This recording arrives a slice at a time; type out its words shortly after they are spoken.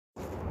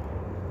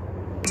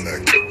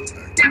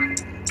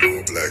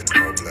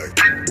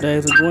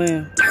Days of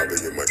Gwen.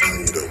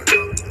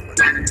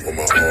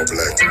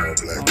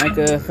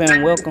 Anchor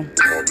FM, welcome.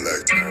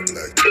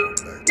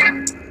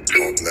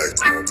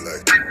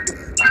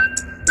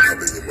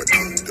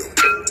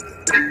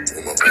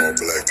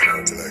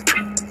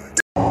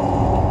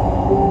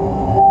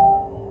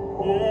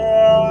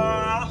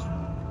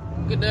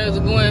 Good Days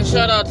of Gwen.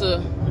 Shout out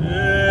to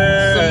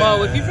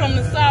Samoa. If you from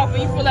the South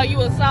and you feel like you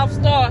a South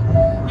star,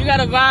 you got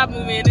a vibe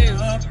with me in this.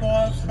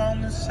 Boys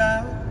from the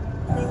South,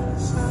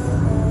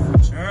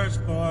 church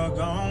boy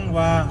gone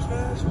wild.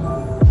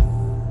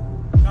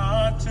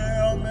 Can't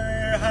tell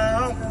me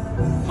how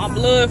My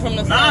blood from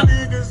the my South.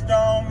 niggas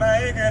don't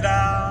make it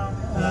out.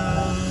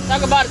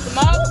 Talk about it,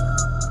 Samoa.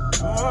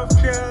 North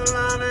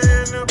Carolina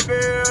in the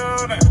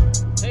building.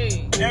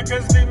 Hey,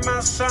 Niggas be my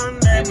son,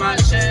 they my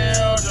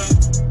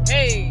children.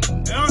 hey.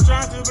 They don't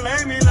try to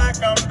blame me like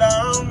I'm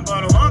dumb,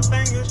 but one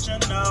thing you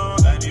should know,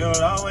 that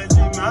you'll always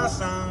be my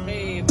son.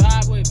 Hey,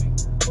 vibe with me.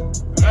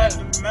 At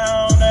the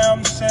Mount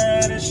them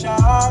city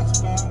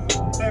shots,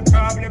 they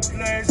probably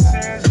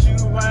places you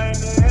ain't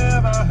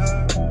never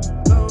heard.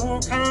 Who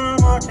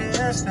come or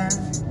can't stand?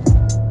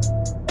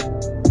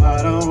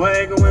 Wide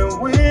awake, we're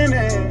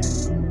winning.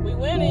 We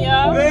winning,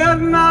 y'all. Better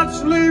not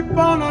sleep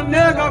on a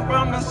nigga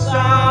from the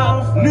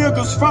South.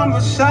 Niggas from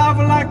the South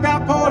like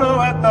that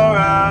polo at the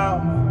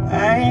route.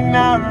 Ain't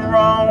nothing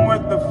wrong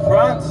with the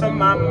fronts of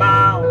my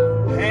mouth.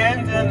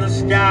 Hands in the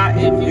sky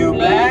if you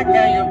black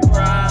and you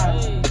proud.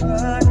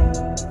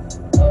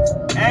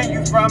 And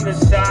you from the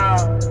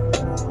South.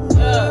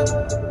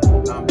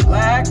 I'm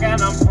black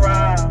and I'm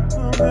proud.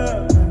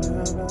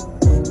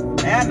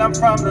 And I'm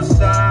from the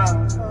South.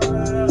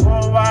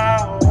 Oh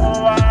wow,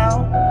 oh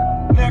wow.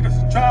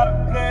 Niggas try to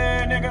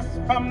play, niggas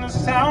from the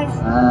South.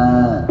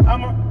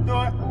 I'ma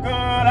do it good,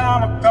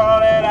 I'ma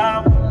call it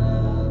out.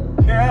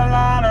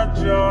 Carolina,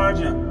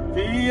 Georgia,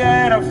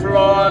 VA to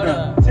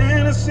Florida,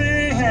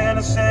 Tennessee,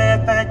 Hennessy,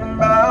 thinking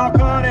about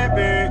Cardi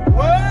B.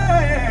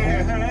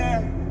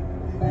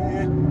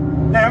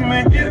 Let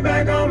me get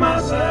back on my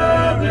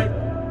subject.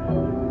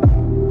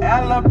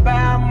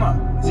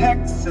 Alabama,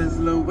 Texas,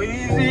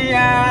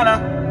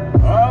 Louisiana.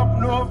 Up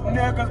north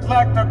niggas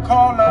like to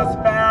call us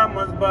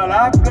Bammers, but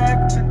I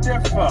beg to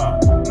differ.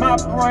 My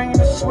brain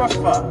is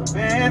swifter.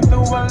 Been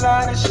through a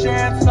lot of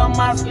shit, so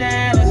my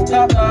skin is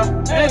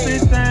tougher.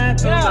 Everything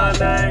to my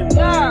name,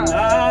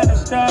 I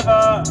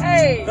discover.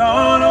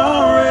 Don't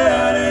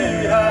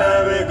already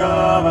have it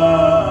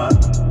covered.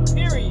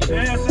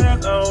 This is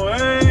the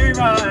wave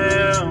I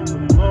am.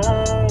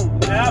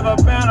 Never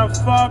been a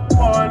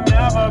fuckboy,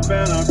 never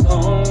been a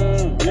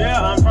coon.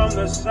 Yeah, I'm from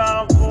the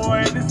South,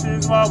 boy, this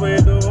is what we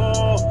do.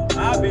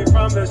 I be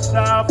from the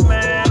South,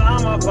 man,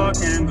 I'm a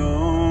fucking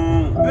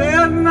goon.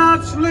 Better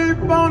not sleep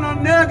on a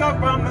nigga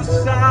from the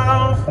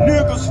South.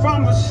 Niggas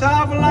from the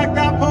South like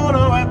that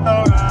polo at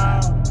the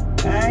route.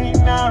 Ain't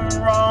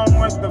nothing wrong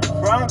with the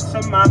fronts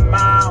of my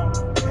mouth.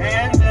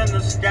 Hands in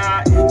the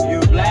sky if you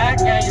black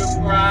and you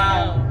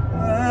proud.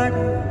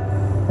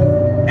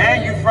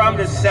 And you from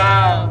the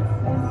South.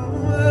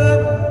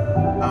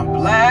 I'm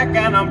black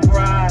and I'm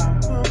proud.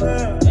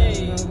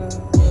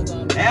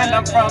 And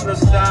I'm from the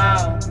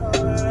South.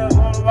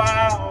 Oh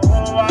wow,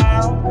 oh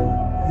wow.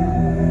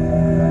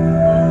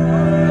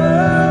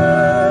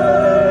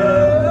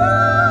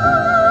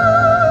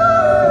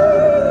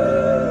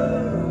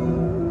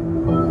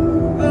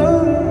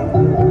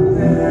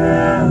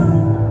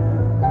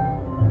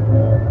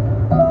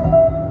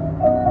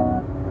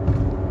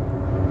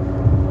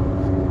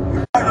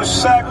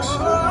 Sex.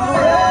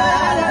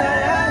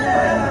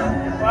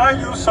 Why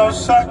you so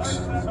sexy?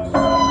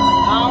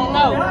 I don't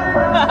know.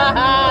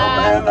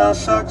 Man, that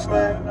sucks,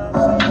 man.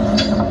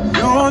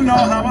 You don't know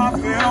how I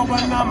feel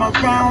when I'm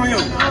around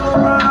you.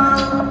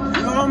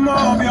 You don't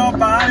move your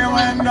body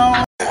when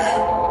no.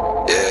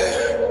 Yeah.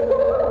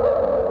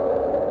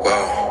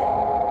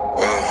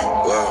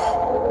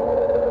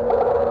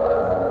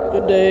 Wow.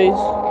 Good days.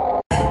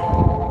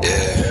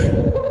 Yeah.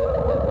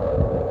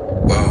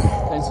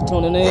 Wow. Thanks for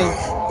tuning in.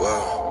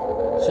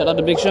 Wow. Shout out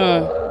to Big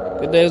Sean.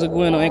 Good Days of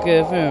Gwen on Anchor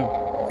FM.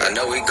 I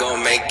know we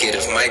gon' make it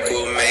if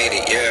Michael made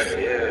it, yeah.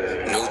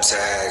 New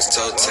tags,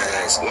 toe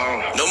tags.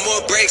 No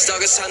more breaks, dog,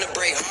 it's time to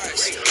break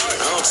hearts.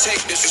 I don't take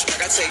disrespect,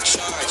 I take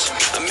charge.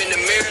 I'm in the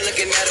mirror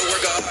looking at a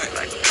work of art.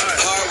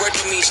 Hard work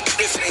to me,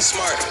 if it ain't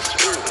smart.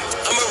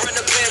 I'ma run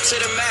the plan to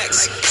the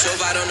max. So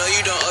if I don't know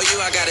you, don't owe you,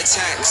 I got a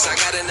tax. I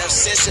got enough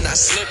sense and I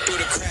slip through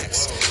the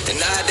cracks. And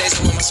nowadays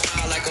I want my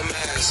smile like a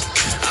mask.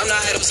 I'm not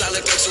haters, I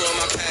look up to on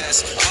my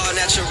past. All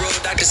natural,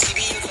 Dr. CB,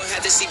 you gon'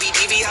 have the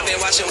CBDV. I've been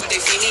watching what they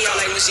feed me. I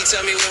like when she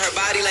tell me with her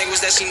body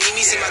language that she need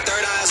me. See my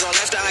third eye is on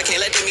left eye, I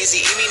can't let them easy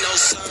eat me. No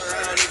sir,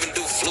 I don't even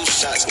do flu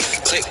shots.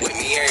 Click with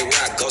me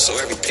everywhere I go, so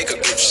every pick a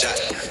group shot.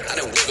 I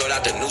done wiggled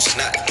out the new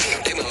snot.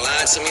 They been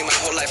lying to me my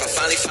whole life, I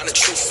finally found the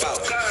truth out.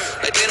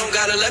 Like they don't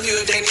gotta love you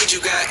if they need you.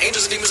 Got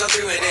angels and demons on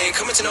three when they ain't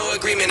coming to no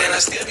agreement. And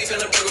I still be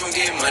feeling broke from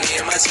getting money,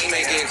 and my team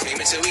ain't getting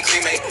cream until we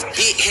cremate.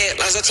 Heat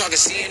headlines, I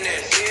talking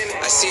CNN.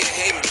 I see it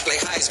hate me,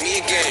 like hi, it's me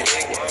again.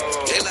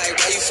 They like,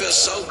 why you feel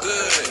so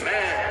good?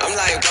 I'm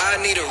like, why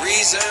I need a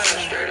reason?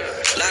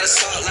 Lot of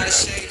salt, lot of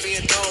shade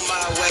being thrown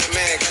my way,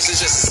 man, cause it's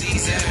just a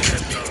season.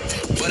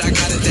 But I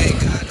gotta thank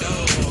God,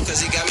 though,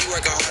 cause he got me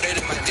working harder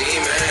than my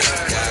demons.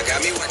 God got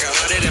me working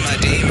harder than my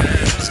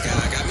demons.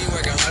 God got me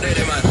working harder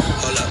than my,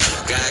 hold up.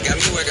 God got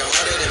me working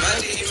harder than my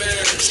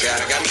demons.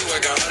 God got me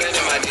working harder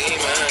than my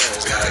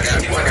demons. God got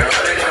me working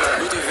harder than my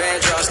Luther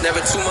Vandross,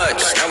 never too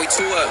much. Now we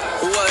two up.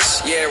 Who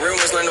us? Yeah, real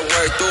ones learn to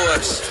work through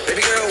us.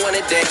 Baby girl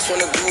wanna dance,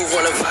 wanna groove,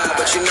 wanna vibe,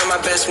 but you know my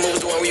best move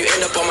is the one where you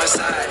end up on my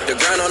side. The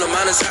ground on the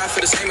mountain's high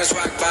for the same as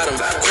rock bottom.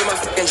 Quit my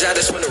fucking job,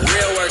 that's when the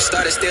real work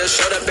started. Still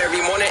showed up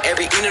every morning,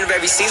 every evening of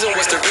every season.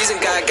 What's the reason?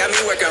 God got me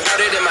working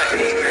harder than my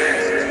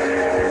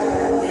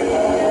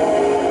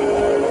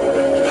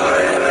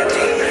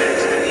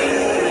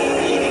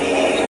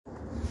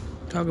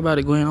Talk about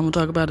it, Gwen. I'm gonna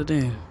talk about it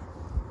then.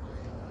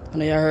 I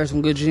know y'all heard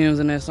some good gems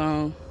in that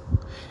song.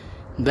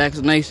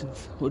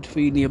 Vaccinations, what you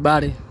feed in your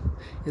body,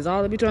 is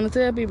all I be trying to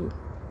tell people.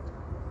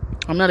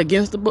 I'm not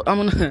against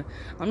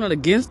I'm not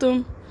against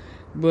them,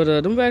 but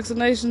them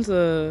vaccinations,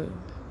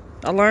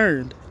 I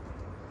learned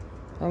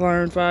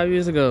 5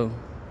 years ago.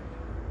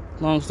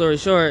 Long story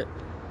short,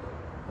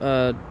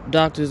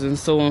 doctors and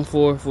so on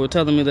forth were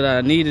telling me that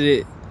I needed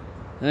it.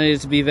 I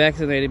needed to be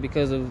vaccinated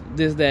because of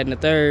this, that, and the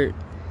third.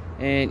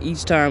 And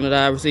each time that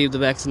I received the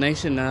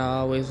vaccination, I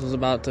always was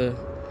about to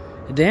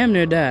damn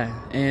near die.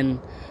 And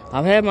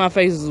I've had my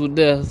faces with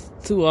death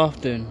too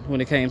often when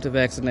it came to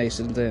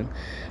vaccinations. And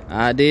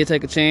I did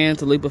take a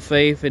chance, a leap of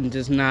faith, and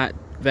just not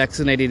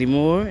vaccinate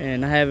anymore.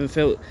 And I haven't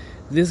felt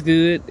this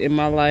good in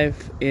my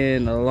life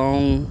in a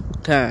long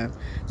time.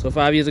 So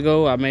 5 years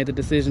ago, I made the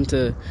decision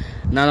to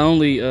not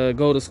only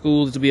go to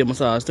school to be a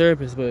massage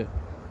therapist, but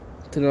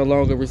to no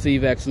longer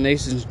receive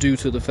vaccinations due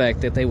to the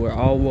fact that they were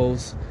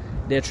almost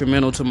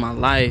detrimental to my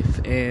life.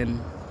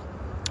 And,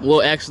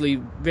 well, actually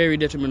very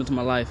detrimental to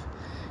my life.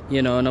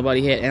 You know,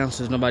 nobody had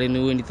answers, nobody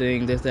knew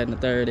anything, this, that, and the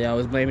third. They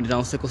always blaming it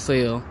on sickle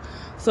cell.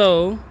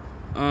 So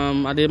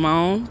I did my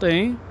own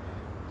thing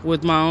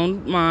with my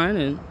own mind,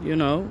 and, you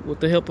know, with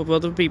the help of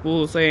other people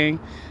who were saying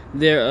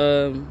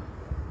their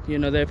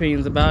their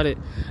opinions about it.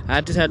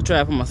 I just had to try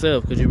it for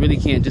myself, because you really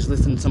can't just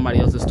listen to somebody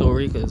else's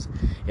story, because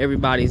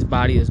everybody's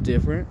body is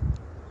different.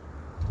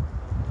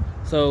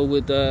 So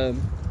with that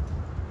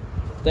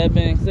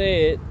being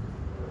said,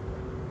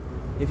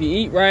 if you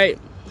eat right,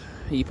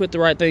 you put the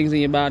right things in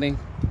your body,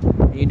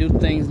 you do the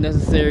things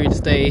necessary to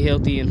stay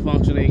healthy and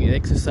functioning,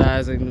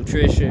 exercising,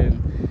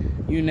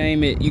 nutrition, you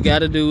name it, you got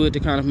to do it to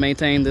kind of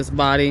maintain this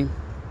body.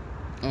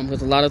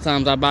 Because a lot of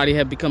times our body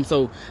have become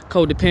so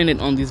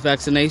codependent on these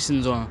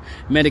vaccinations or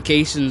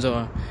medications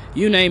or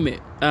you name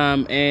it.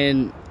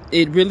 And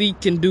it really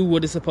can do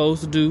what it's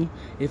supposed to do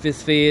if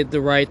it's fed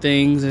the right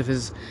things, if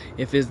it's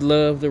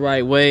loved the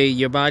right way.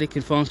 Your body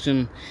can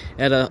function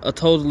at a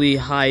totally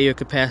higher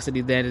capacity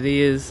than it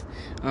is.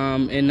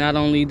 And not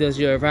only does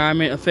your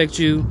environment affect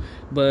you,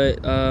 but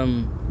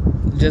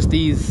just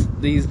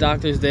these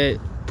doctors that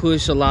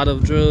push a lot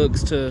of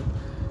drugs to,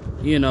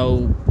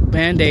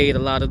 band-aid a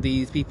lot of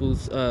these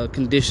people's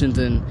conditions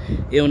and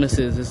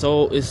illnesses.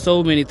 It's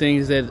so many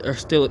things that are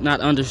still not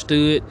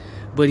understood,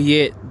 but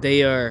yet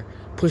they are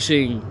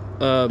pushing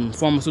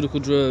pharmaceutical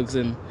drugs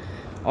and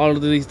all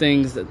of these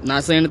things.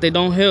 Not saying that they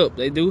don't help.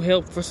 They do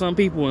help for some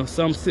people and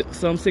some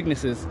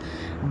sicknesses,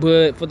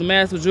 but for the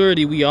mass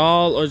majority, we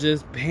all are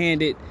just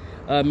handed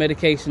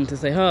medication to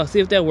say, see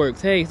if that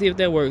works. Hey, see if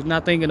that works.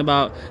 Not thinking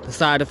about the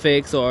side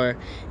effects, or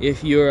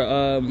if you're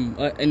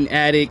an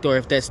addict, or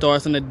if that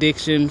starts an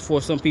addiction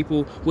for some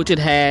people, which it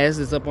has.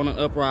 It's up on an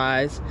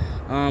uprise.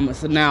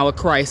 It's now a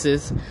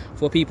crisis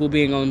for people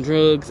being on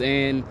drugs,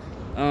 and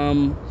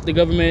the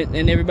government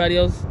and everybody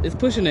else is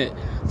pushing it.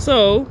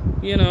 So,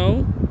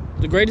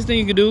 the greatest thing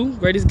you can do,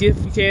 greatest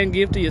gift you can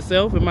give to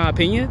yourself, in my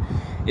opinion,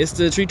 is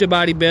to treat your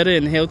body better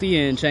and healthy,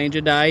 and change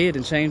your diet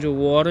and change your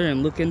water,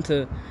 and look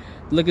into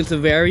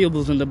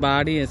variables in the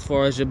body as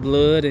far as your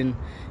blood. And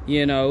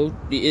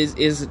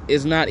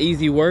it's not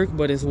easy work,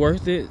 but it's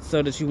worth it,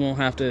 so that you won't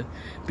have to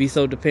be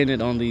so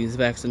dependent on these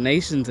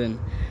vaccinations and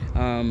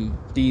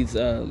these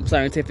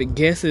scientific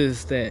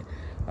guesses that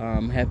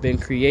have been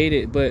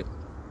created. But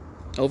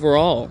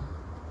overall,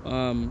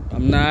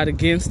 I'm not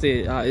against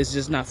it. It's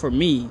just not for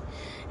me.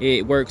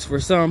 It works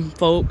for some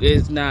folk,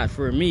 it's not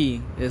for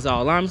me, is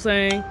all I'm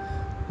saying.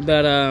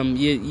 But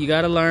you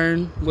gotta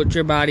learn what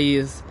your body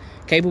is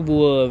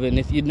capable of, and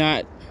if you're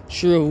not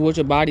sure of what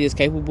your body is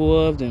capable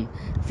of, then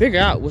figure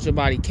out what your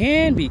body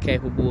can be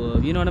capable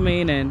of, you know what I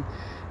mean? And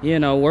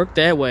work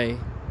that way,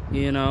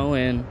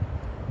 and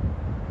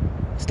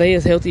stay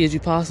as healthy as you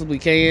possibly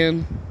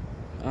can.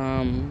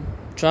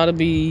 Try to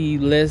be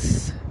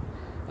less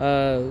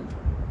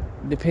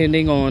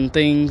depending on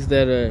things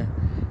that are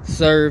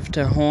serve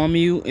to harm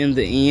you in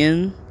the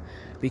end,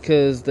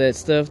 because that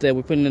stuff that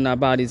we're putting in our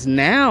bodies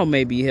now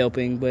may be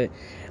helping, but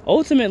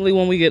ultimately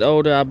when we get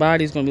older, our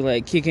body's gonna be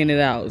like kicking it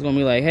out. It's gonna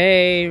be like,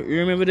 hey, you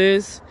remember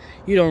this?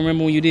 You don't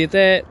remember when you did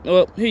that?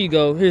 Well, here you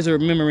go, here's a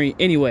memory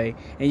anyway.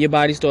 And your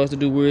body starts to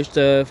do weird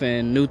stuff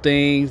and new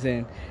things,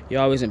 and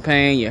you're always in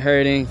pain, you're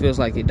hurting, feels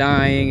like you're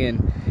dying,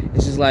 and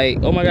it's just like,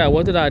 oh my God,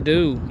 what did I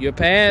do? Your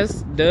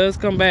past does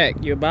come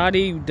back. Your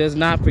body does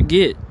not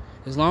forget.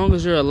 As long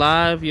as you're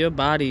alive, your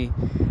body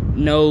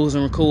knows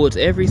and records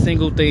every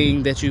single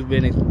thing that you've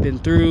been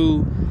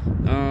through,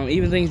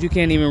 even things you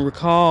can't even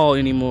recall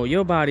anymore.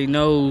 Your body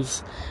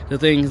knows the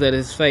things that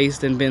it's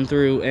faced and been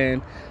through,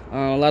 and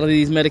a lot of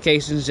these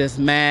medications just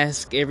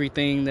mask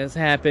everything that's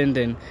happened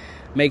and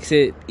makes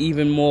it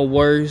even more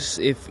worse,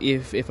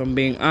 if I'm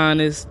being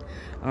honest.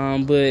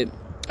 But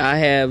I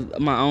have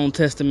my own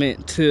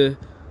testament to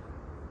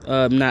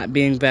not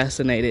being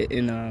vaccinated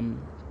in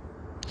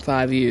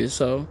 5 years.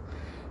 So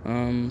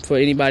for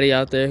anybody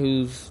out there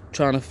who's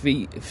trying to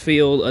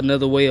feel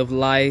another way of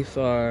life,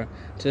 or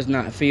just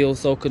not feel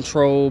so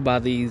controlled by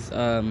these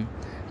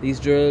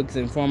drugs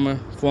and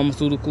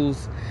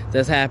pharmaceuticals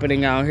that's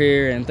happening out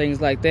here and things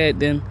like that,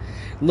 then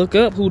look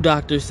up who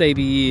Dr.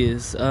 Sebi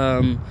is.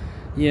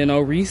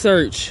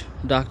 Research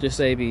Dr.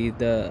 Sebi.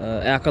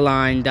 The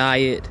alkaline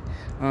diet,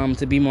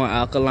 to be more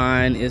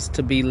alkaline is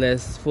to be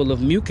less full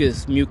of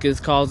mucus. Mucus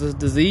causes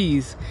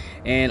disease,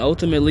 and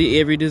ultimately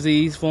every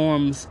disease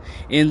forms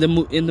in the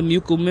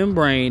mucal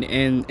membrane,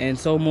 and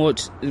so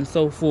much and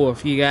so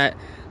forth. You got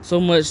so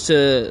much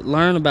to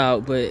learn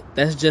about, but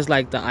that's just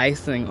like the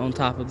icing on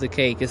top of the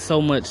cake. It's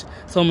so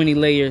many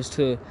layers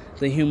to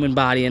the human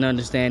body and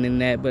understanding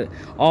that. But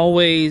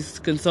always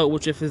consult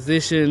with your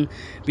physician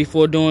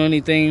before doing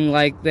anything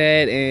like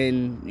that,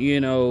 and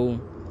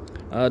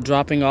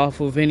dropping off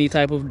of any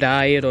type of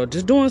diet, or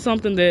just doing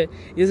something that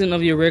isn't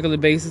of your regular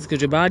basis, because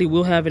your body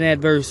will have an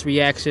adverse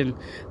reaction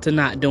to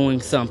not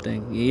doing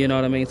something. You know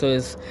what I mean? So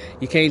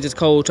you can't just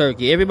cold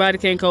turkey. Everybody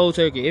can't cold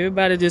turkey.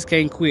 Everybody just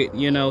can't quit.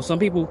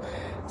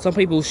 Some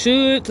people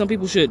should, some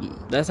people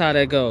shouldn't. That's how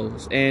that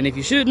goes. And if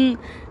you shouldn't,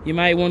 you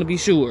might want to be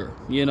sure.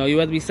 You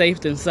have to be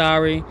safe than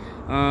sorry.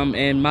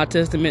 And my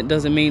testament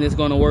doesn't mean it's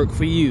going to work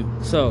for you.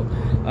 So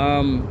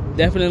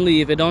definitely,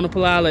 if it don't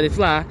apply, let it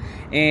fly.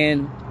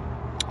 And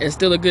it's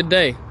still a good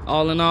day.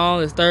 All in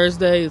all, it's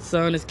Thursday. The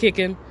sun is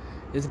kicking.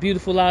 It's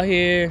beautiful out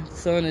here. The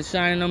sun is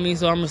shining on me,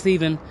 so I'm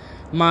receiving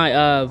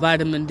my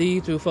vitamin D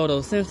through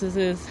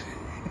photosynthesis.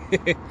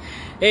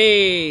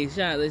 Hey,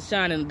 it's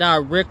shining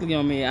directly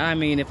on me. I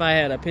mean, if I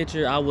had a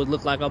picture, I would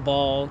look like a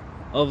ball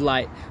of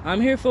light.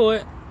 I'm here for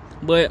it.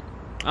 But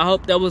I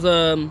hope that was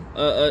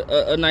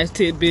a nice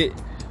tidbit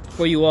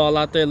for you all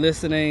out there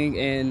listening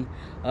and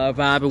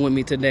vibing with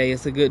me today.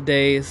 It's a good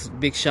day. It's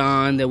Big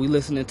Sean that we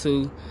listening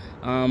to.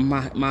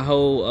 My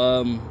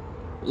whole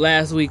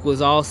last week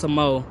was all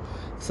Samo.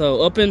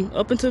 So up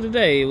until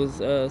today, it was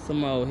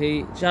Samo.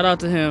 Hey, shout out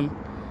to him.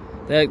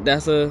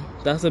 That's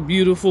a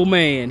beautiful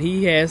man.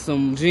 He has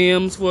some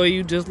gems for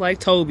you, just like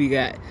Toby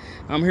got.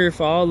 I'm here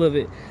for all of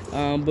it.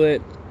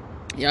 But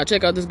y'all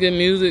check out this good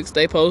music.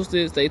 Stay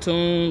posted. Stay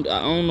tuned.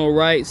 I own no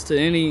rights to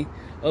any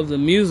of the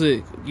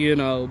music,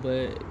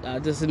 but I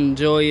just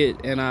enjoy it,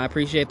 and I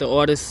appreciate the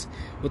artists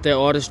with their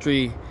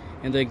artistry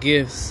and their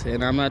gifts.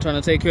 And I'm not trying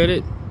to take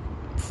credit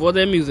for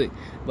their music,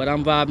 but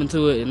I'm vibing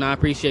to it, and I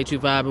appreciate you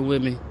vibing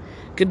with me.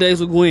 Good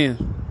days with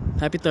Gwen.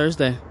 Happy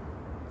Thursday.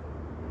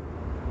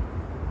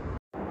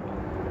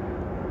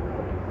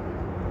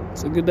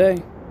 It's a good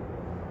day.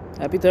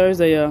 Happy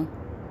Thursday, y'all.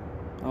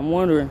 I'm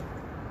wondering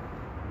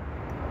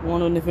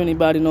if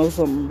anybody knows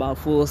something about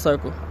full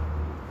circle.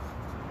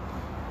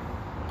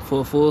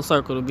 For a full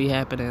circle to be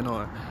happening,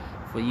 or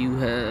for you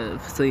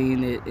have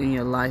seen it in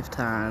your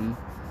lifetime.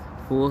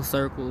 Full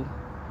circle,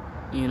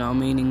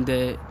 meaning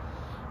that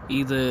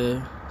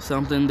either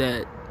something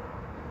that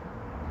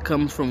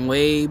comes from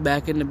way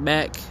back in the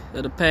back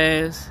of the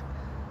past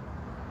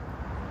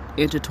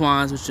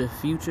intertwines with your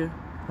future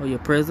or your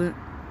present.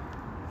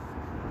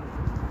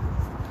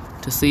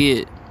 To see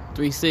it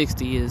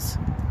 360 is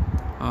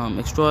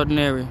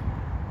extraordinary.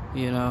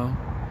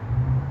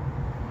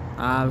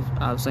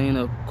 I've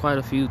seen quite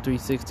a few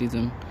 360s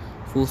and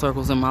full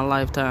circles in my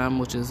lifetime,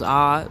 which is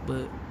odd,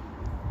 but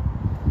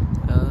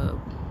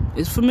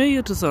it's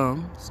familiar to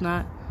some. It's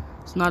not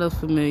as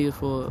familiar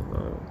for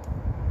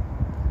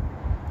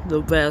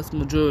the vast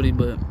majority,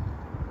 but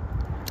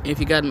if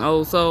you got an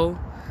old soul,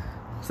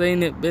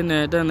 seen it, been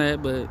there, done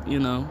that, but you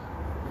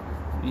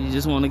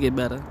just want to get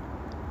better.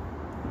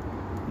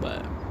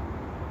 But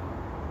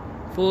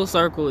full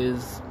circle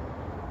is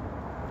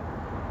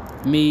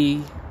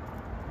me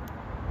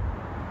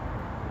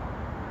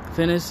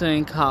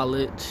finishing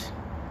college.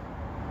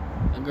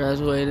 I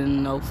graduated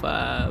in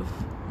 05,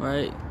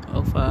 right?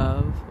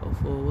 05,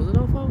 04, was it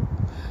 04?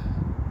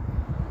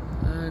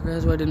 I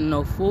graduated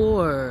in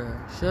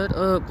 04. Shut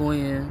up,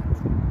 Gwen.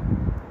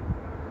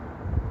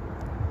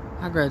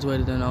 I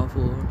graduated in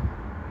 04.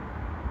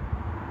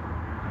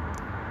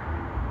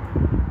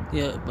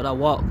 Yeah, but I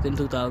walked in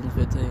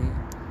 2015.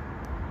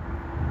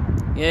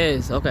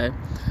 Yes, okay.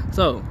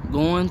 So,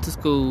 going to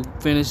school,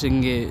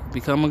 finishing it,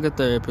 becoming a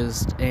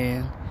therapist,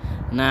 and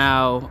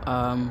now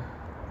I'm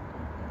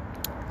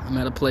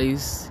at a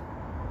place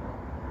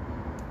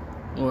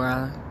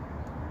where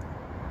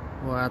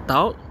I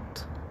thought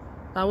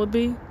I would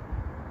be.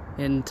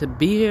 And to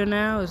be here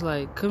now is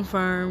like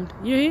confirmed.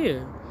 You're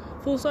here.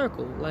 Full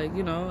circle. Like,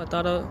 I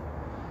thought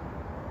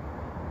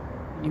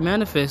you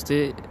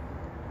manifested.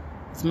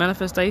 It's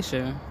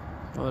manifestation.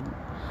 Or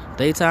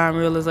daytime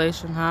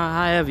realization.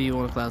 However you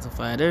want to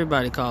classify it.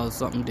 Everybody calls it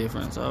something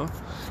different. So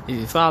if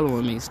you're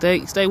following me,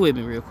 stay with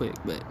me real quick.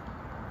 But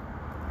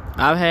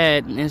I've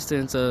had an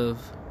instance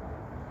of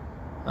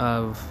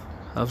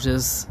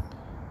just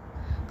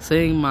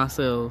seeing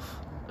myself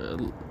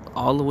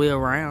all the way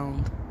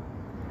around.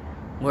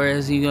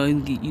 Whereas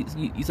you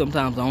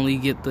sometimes only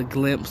get the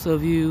glimpse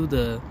of you,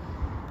 the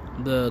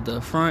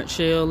front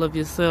shell of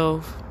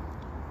yourself.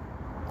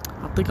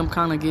 I think I've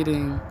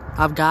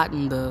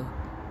gotten the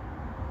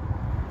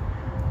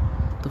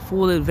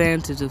full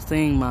advantage of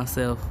seeing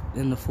myself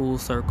in the full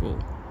circle.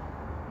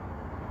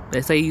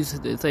 They say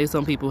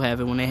some people have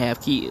it when they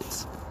have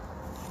kids.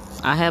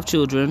 I have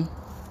children,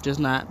 just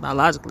not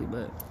biologically,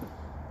 but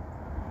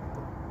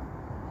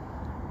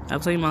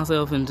I've seen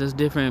myself in just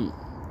different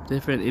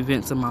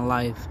events in my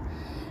life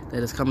that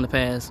has come to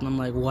pass, and I'm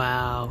like,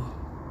 wow,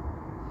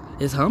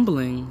 it's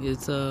humbling.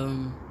 It's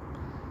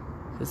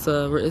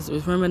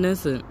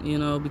reminiscent,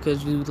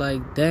 because you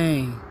like,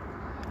 dang,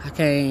 I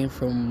came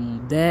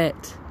from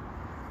that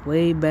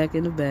way back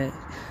in the back.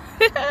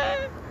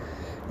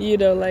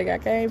 Like I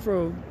came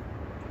from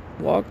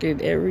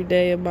walking every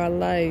day of my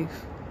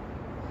life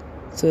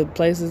to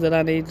places that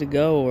I need to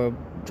go, or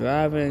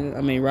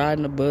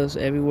riding a bus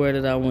everywhere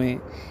that I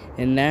went,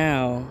 and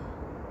now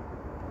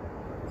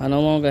I no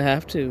longer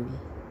have to.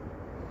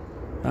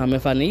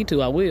 If I need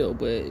to, I will,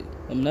 but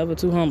I'm never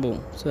too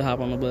humble to hop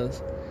on a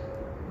bus.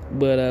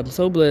 But I'm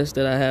so blessed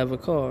that I have a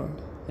car,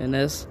 and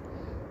that's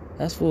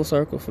full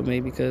circle for me,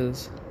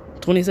 because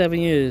 27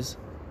 years,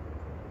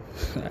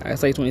 I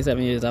say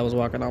 27 years, I was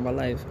walking all my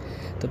life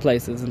to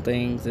places and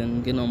things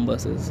and getting on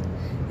buses,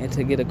 and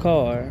to get a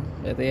car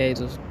at the age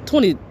of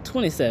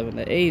 27,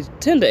 the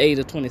tender age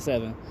of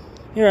 27,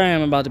 here I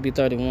am about to be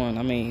 31.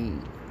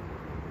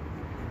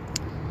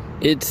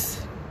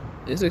 It's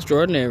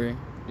extraordinary.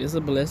 It's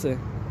a blessing,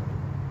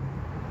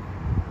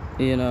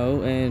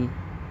 and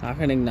I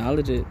can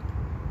acknowledge it,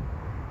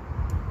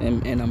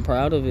 and I'm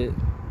proud of it,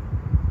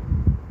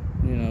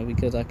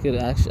 because I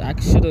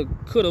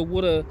shoulda,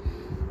 woulda,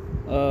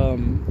 I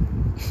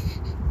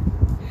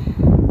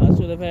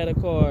should have had a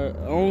car,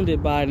 owned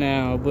it by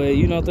now, but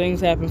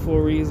things happen for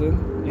a reason,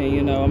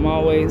 and I'm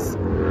always,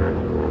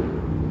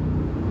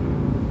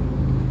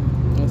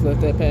 let's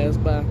let that pass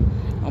by.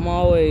 I'm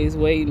always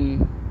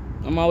waiting.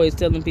 I'm always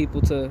telling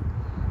people to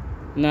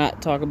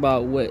not talk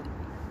about what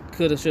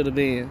coulda, shoulda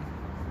been,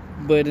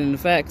 but in the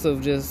facts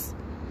of just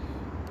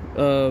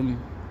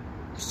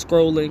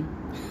scrolling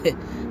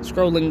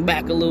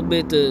back a little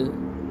bit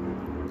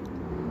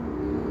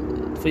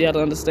for y'all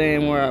to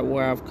understand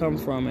where I've come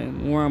from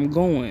and where I'm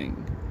going.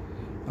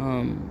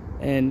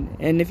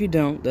 And if you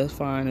don't, that's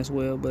fine as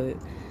well. But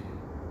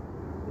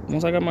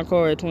once I got my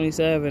car at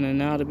 27, and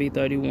now to be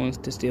 31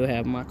 to still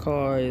have my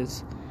car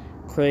is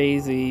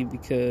crazy,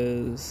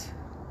 because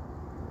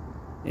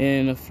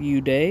in a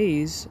few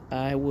days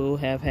I will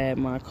have had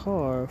my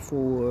car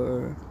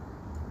for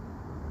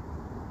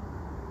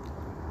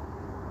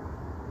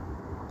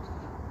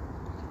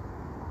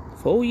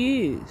 4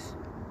 years.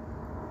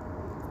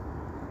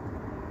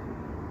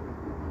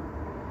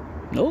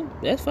 Nope,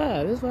 that's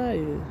 5. That's 5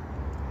 years.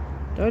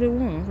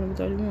 31. I'm gonna be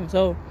 31.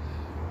 So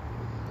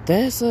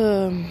that's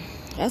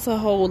a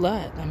whole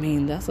lot.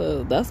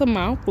 That's a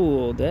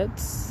mouthful.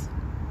 That's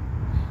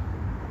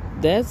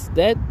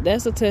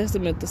a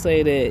testament to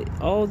say that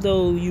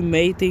although you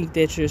may think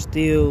that you're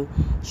still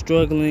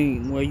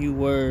struggling where you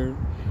were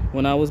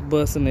when I was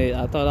busting it,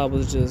 I thought I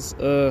was just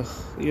I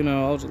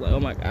was just like, oh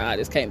my God,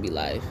 this can't be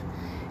life.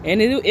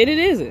 And it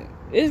isn't.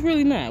 It's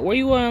really not. Where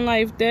you are in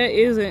life, that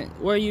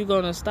isn't where you're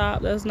gonna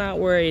stop. That's not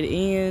where it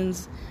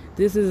ends.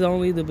 This is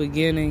only the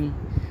beginning.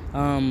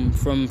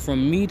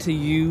 From me to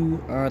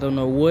you, I don't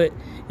know what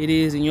it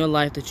is in your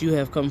life that you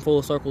have come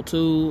full circle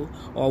to,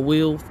 or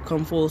will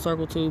come full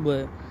circle to,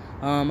 but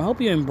I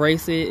hope you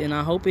embrace it, and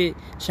I hope it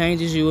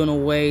changes you in a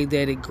way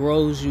that it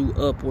grows you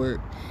upward.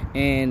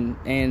 And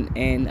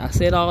I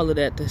said all of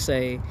that to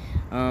say,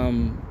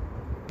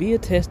 be a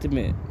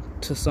testament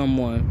to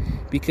someone,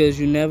 because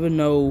you never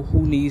know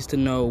who needs to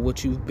know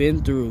what you've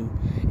been through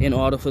in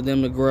order for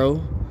them to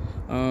grow.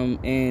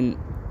 And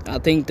I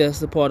think that's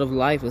the part of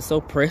life. It's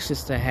so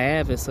precious to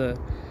have. It's an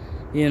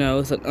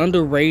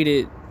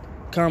underrated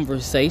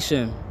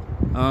conversation.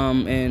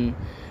 And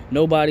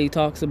nobody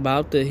talks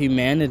about the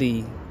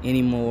humanity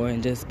anymore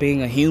and just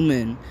being a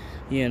human.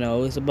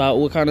 It's about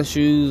what kind of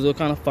shoes, what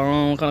kind of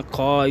phone, what kind of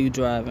car you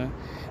driving.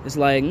 It's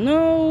like,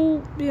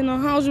 no,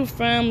 how's your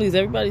family? Is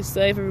everybody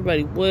safe?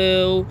 Everybody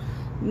well?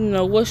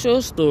 what's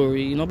your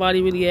story?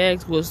 Nobody really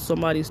asks what's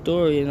somebody's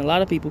story, and a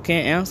lot of people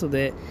can't answer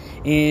that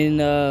in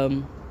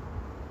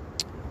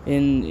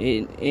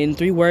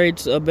 3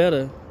 words or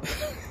better.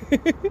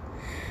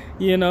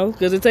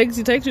 Because it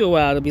takes you a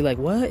while to be like,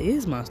 what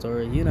is my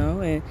story?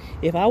 And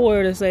if I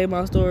were to say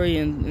my story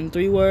in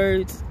 3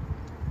 words,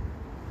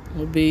 it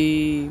would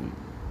be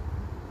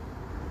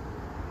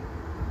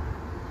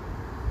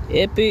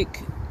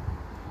epic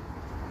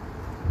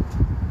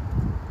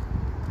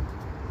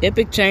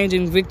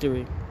changing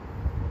victory.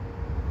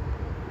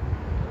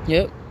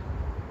 Yep,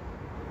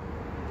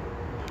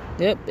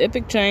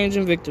 epic change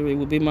and victory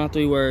would be my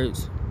 3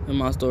 words in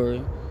my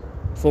story,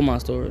 for my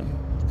story.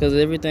 Because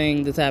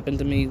everything that's happened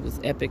to me was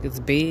epic. It's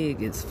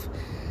big. It's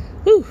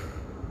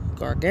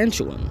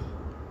gargantuan.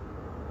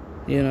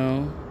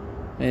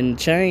 And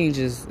change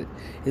is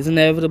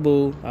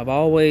inevitable. I've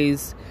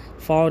always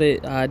fought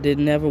it. I did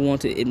never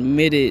want to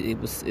admit it.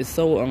 It's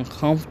so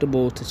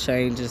uncomfortable to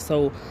change. It's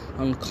so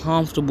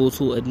uncomfortable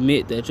to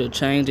admit that you're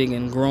changing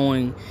and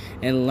growing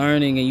and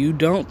learning, and you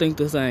don't think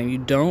the same. You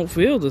don't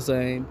feel the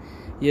same.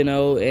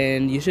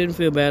 And you shouldn't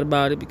feel bad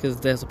about it, because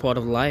that's a part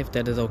of life.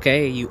 That is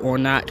okay. You are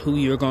not who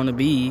you're going to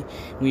be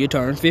when you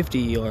turn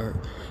 50 or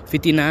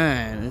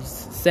 59,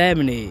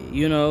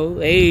 70,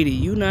 80.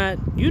 You're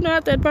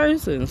not that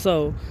person.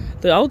 So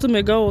the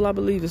ultimate goal, I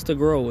believe, is to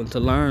grow and to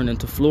learn and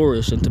to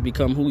flourish and to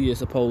become who you're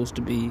supposed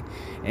to be.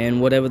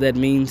 And whatever that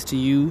means to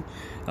you,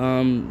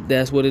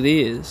 that's what it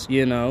is,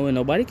 and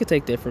nobody can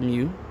take that from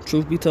you.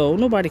 Truth be told,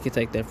 nobody can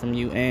take that from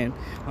you. And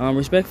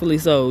respectfully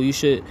so, you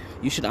should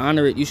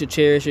honor it, you should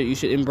cherish it, you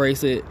should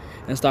embrace it,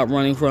 and stop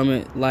running from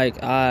it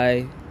like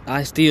I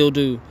still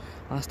do.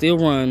 I still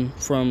run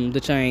from the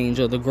change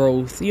or the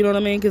growth, you know what I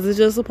mean? Because it's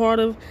just a part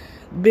of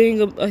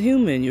being a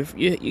human.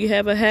 You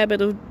have a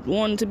habit of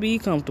wanting to be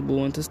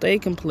comfortable and to stay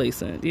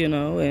complacent,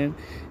 and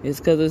it's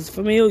because it's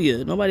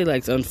familiar. Nobody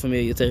likes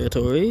unfamiliar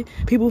territory.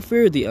 People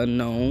fear the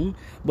unknown,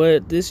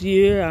 but this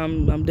year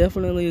I'm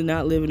definitely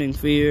not living in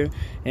fear,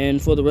 and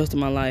for the rest of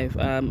my life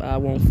I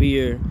won't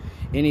fear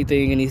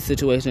anything, any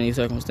situation, any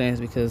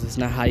circumstance, because it's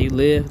not how you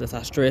live. That's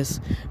how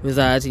stress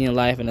resides in your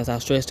life, and that's how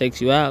stress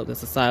takes you out.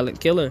 That's a silent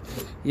killer.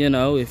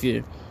 If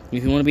you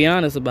want to be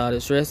honest about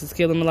it, stress is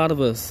killing a lot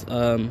of us.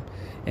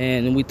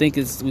 And we think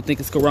it's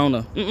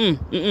corona.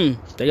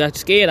 They got you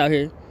scared out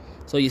here,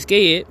 so you're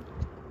scared,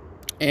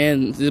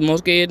 and the more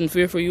scared and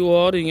fearful you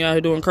are, then you're out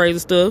here doing crazy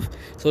stuff.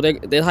 So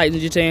that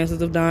heightens your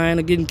chances of dying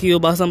or getting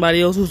killed by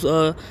somebody else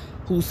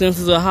whose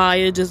senses are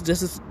higher, just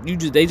as as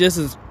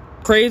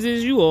crazy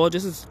as you are,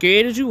 just as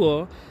scared as you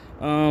are.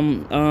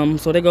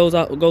 So that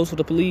goes for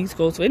the police,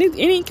 goes for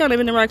any kind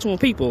of interaction with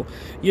people.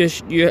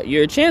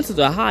 Your chances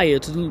are higher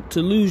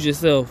to lose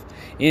yourself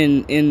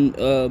in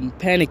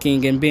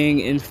panicking and being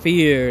in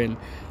fear and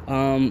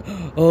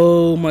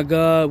oh my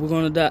God, we're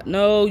gonna die.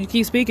 No, you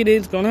keep speaking it,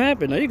 it's gonna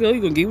happen. There you go,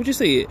 you're gonna get what you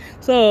said.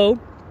 So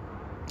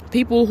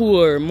people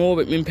who are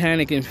more in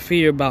panic and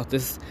fear about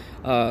this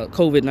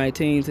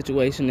COVID-19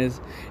 situation is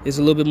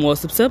a little bit more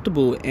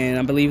susceptible, and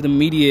I believe the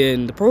media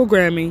and the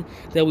programming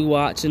that we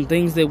watch and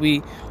things that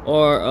we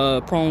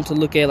are prone to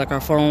look at, like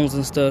our phones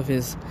and stuff,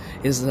 is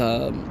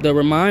the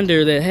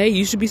reminder that, hey,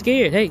 you should be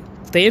scared. Hey,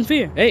 stay in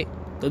fear. Hey,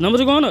 the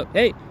numbers are going up.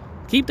 Hey,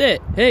 keep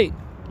that. Hey,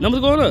 numbers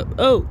are going up.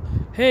 Oh,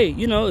 hey,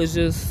 it's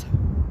just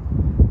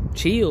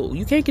chill.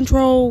 You can't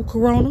control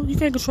corona. You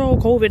can't control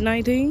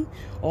COVID-19.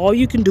 All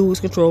you can do is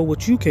control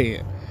what you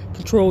can.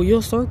 Control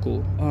your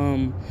circle.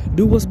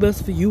 Do what's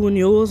best for you and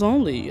yours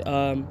only.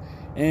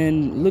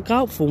 And look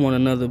out for one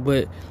another.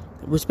 But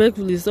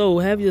respectfully so,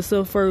 have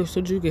yourself first so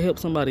that you can help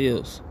somebody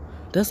else.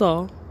 That's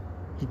all.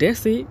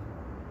 That's it.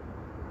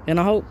 And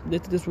I hope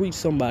that this reached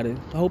somebody.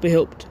 I hope it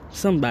helped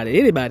somebody,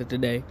 anybody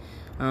today.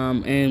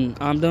 And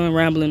I'm done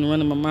rambling and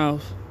running my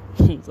mouth.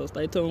 So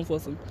stay tuned for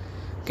some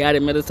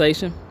guided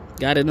meditation,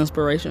 guided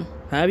inspiration,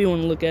 however you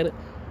want to look at it.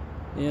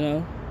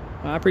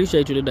 I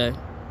appreciate you today.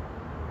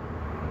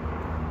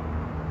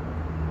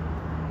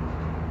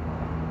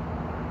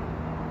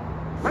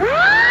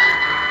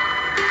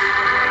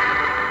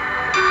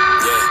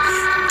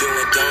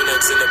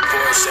 In the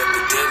Porsche at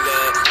the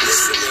dinner,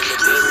 listening to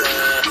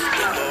Dilla.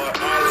 The Lord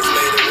always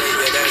made a way,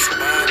 yeah, that's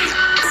mine.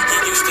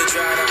 He used to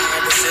drive the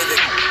Honda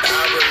Civic. I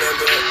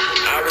remember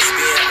I was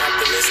being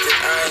optimistic.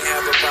 I ain't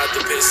have a pot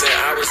to piss in.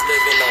 I was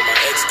living on my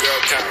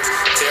ex-girl couch.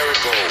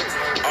 Terrible.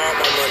 All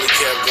my money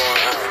kept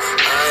going out.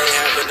 I ain't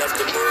have enough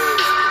to move.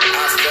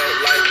 I felt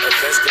like a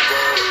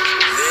vegetable.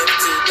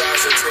 Lived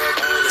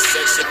 2012 on the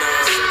section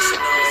of.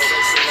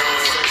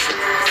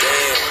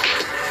 Damn.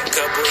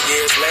 Couple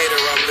years later,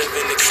 I'm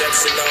living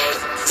exceptional.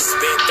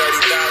 Spent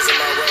 30,000,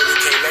 my roller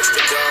came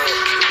extra gold.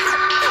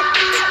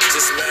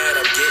 Just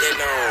mad, I'm getting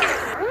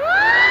on.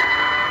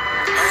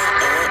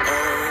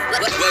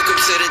 Welcome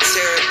to the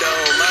Terror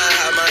Dome.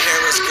 How my hair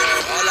was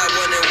grown. All I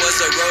wanted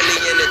was a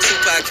rollie and a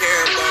Tupac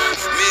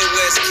herringbone.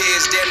 Midwest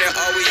kids, damn near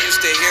all we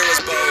used to hear was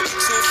bone.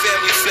 2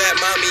 family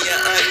flat, mommy and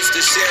aunt used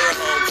to share a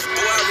home.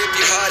 Boy, I rip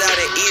your heart out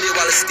and eat it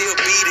while it's still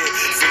beating.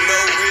 For no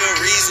real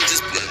reason,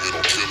 just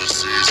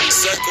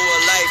suck circle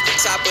of life,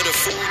 top of the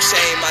food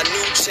chain, my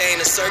new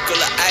chain, a circle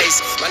of ice.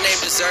 My name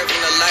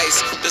deserving the lights.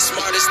 The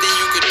smartest thing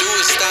you could do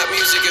is stop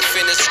music and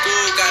finish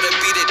school. Gotta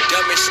be the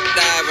dumbest shit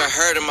I ever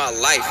heard in my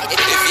life.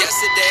 If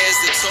yesterday is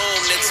the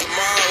tomb, then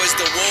tomorrow is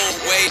the womb.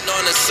 Waiting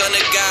on the son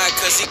of God,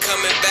 cause he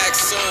coming back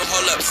soon.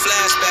 Hold up,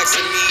 flashbacks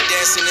of me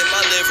dancing in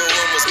my living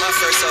room was my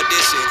first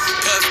audition.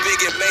 Puff Big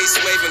and Mace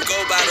waving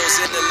gold bottles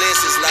in the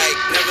lenses like,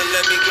 never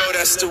let me go,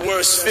 that's the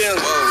worst feeling.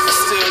 I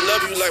still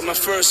love you like my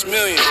first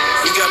million.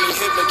 You got me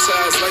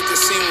hypnotized like the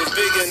scene was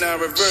big and I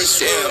reverse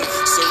damn.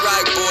 So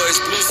right boys,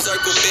 blue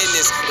circle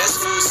business, that's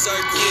full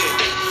circle.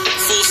 Yeah.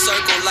 Full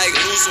circle like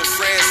losing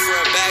friends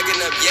from bagging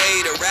up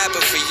Ye, the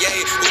rapper for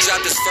Ye, who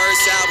dropped his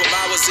first album.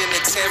 I was in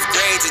the 10th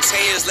grade, to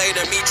 10 years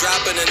later, me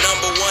dropping the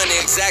 #1 the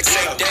exact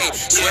same day.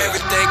 So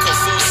everything come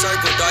full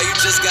circle, dawg, you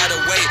just gotta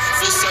wait.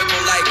 Full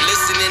circle like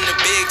listening to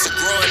Big, to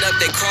growing up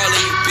they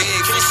calling you big.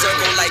 Full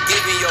circle like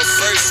giving your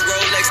first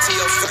Rolex to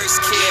your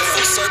first kid.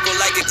 Full circle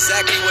like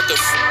exactly what the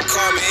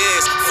karma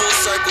is. Full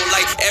circle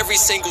like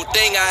every single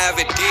thing I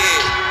ever did.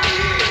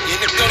 You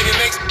never gonna get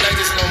mixed like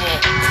this no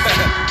more.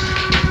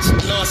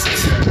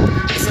 Losses.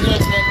 It's a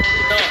loss, man.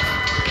 No.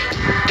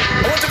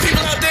 I want the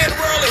people out there in the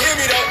world to hear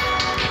me, though.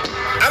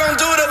 I don't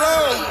do it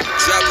alone.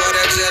 Drop all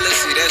that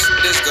jealousy, that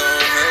shit is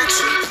gonna hurt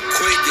you.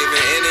 Quit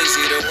giving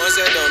energy to ones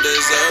that don't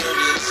deserve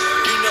it.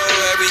 You know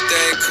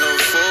everything come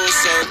full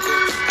circle.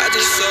 I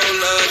just show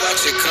love,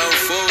 watch it come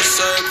full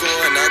circle.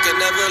 And I can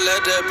never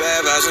let the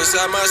bad vibes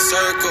inside my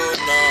circle,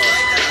 no.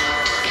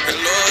 And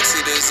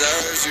loyalty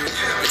deserves you.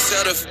 And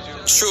tell the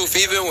truth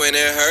even when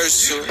it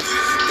hurts you.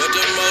 But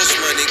the most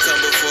money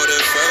come before the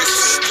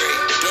first.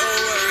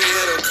 Don't worry,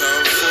 it'll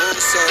come full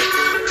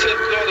circle. Took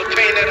all the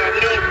pain that I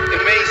knew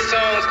and made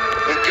songs.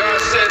 When God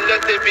said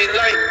let there be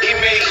light, he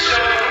made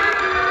sure.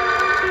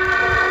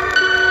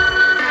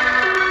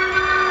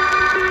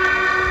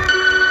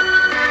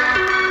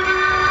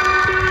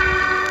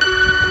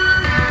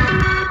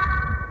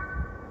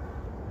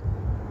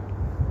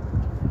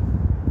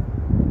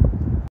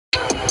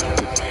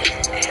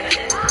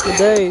 Good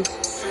days.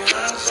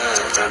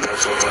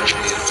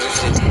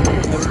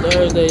 Happy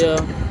Thursday,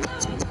 y'all.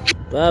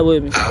 Vibe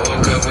with me. I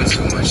woke up with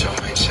too much on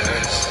my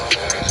chest.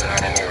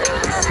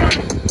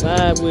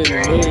 Vibe with me,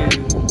 please.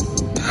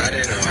 I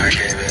didn't know I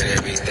gave it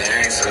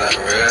everything till I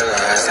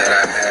realized that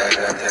I had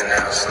nothing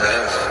else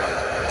left.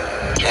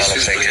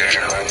 Issues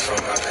bleeding out from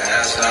my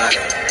past life.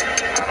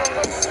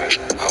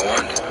 I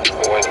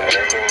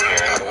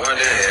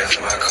wonder if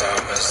my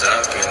karma's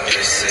up and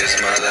this is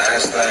my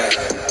last life.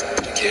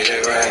 To get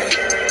it right,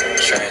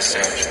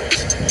 transcend.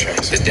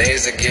 The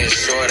days are getting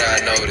shorter, I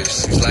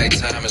notice. It's like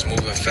time is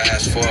moving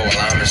fast forward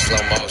while I'm in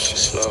slow motion.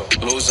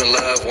 Losing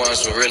loved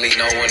ones with really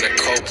no one to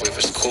cope with.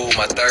 It's cool,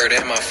 my third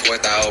and my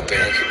fourth I open.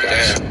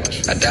 Damn,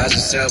 I dodged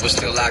the cell but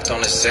still locked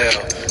on the cell.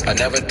 I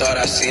never thought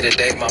I'd see the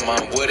day my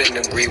mom wouldn't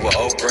agree with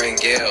Oprah and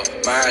Gail.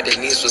 Maya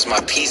Denise was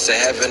my piece of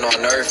heaven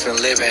on earth and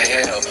live in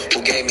hell.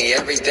 Who gave me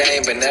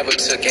everything but never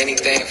took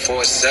anything for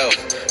herself.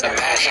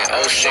 Imagine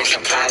 06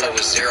 Impala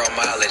with 0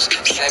 mileage.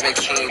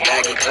 17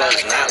 baggy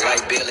clothes, not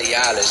like Billie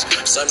Eilish.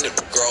 Some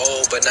grow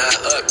old but not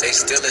up, they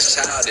still is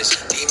childish.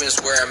 Demons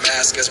wearing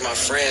masks as my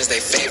friends, they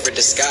favorite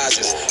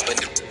disguises.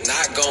 But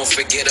not gon'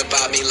 forget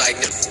about me like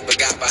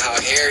forgot about how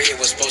Harriet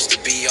was supposed to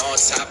be on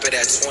top of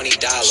that $20.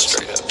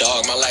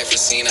 Dog, my life is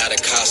seen out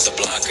of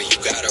Casablanca. You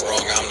got it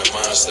wrong, I'm the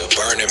monster.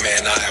 Burning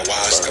Man,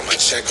 ayahuasca. My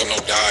check on no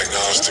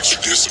diagnostics. You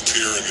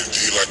disappear in the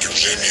D like you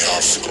Jimmy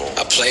Oscar.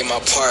 I play my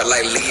part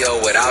like Leo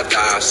without the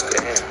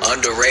Oscar.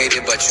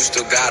 Underrated, but you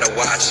still gotta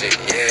watch it.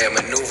 Yeah,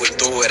 maneuver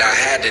through it, I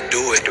had to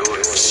do it.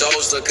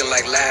 Shows looking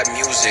like lab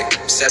music.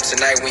 Except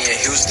tonight we in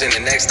Houston, the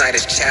next night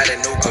is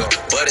Chattanooga.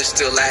 But it's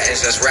still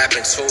Latins that's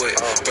rapping to it.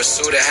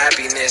 Pursuit of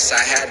happiness,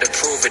 I had to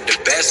prove it. The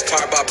best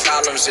part about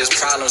problems is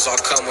problems all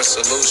come with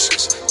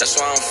solutions. That's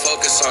why I don't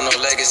focus on no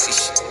legacy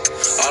shit.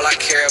 All I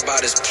care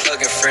about is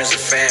plugging friends and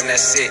fam,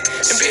 that's it.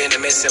 And being the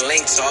missing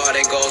link to all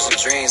their goals and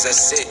dreams,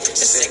 that's it. And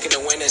sinking the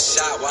winning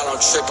shot while I'm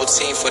triple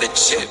team for the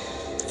chip.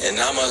 And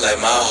I'ma let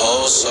my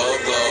whole soul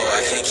glow.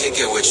 I can't kick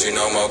it with you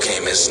no more,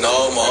 can't miss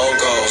no more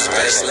goals.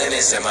 Best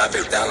linens and my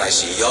bitch down like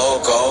she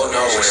yo go.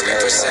 No, when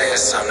reapers say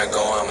it's time to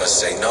go, I'ma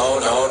say no,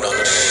 no, no.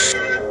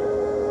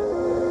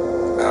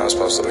 I was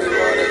supposed to leave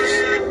all this.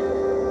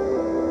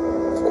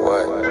 For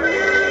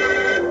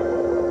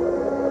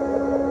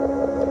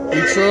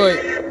Detroit.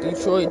 what?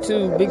 Detroit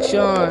too. Big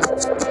Sean.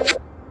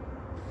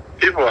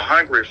 People are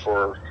hungry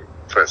for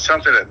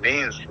something that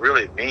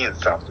really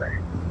means something.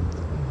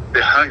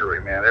 They're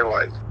hungry, man. They're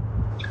like,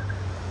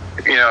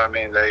 you know, I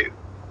mean,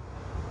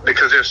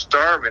 because they're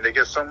starving, they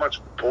get so much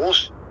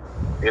bullshit,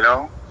 you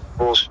know?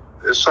 Bullshit.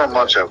 There's so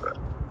much of it.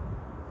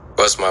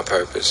 What's my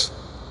purpose?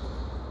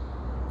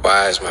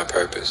 Why is my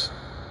purpose?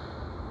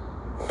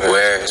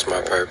 Where is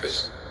my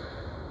purpose?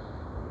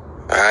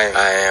 I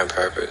am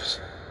purpose.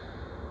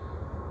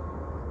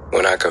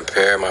 When I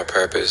compare my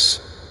purpose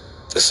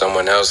to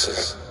someone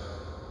else's,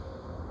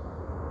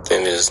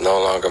 then it is no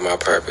longer my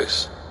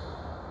purpose.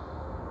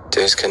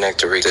 Disconnect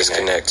to reconnect.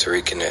 Disconnect to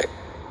reconnect.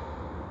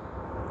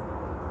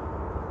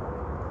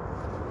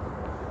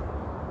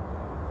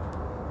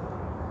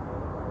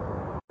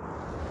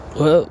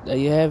 Well, there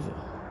you have it.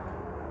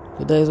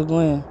 Good days of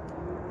Gwen.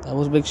 That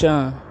was Big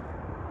Sean.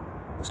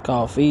 It's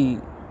called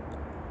Feed.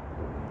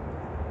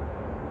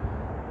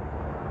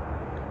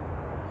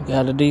 You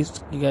gotta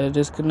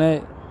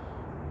disconnect.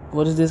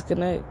 What is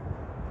disconnect?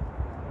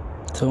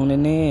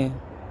 Tuning in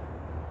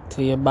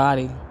to your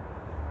body.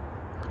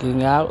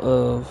 Getting out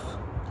of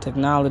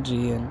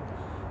technology and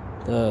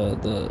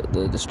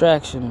the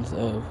distractions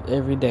of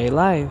everyday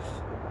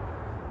life.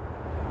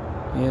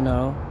 You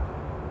know,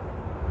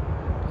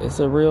 it's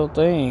a real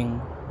thing.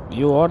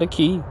 You are the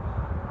key.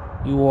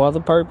 You are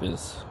the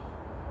purpose.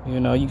 You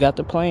know, you got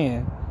the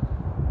plan,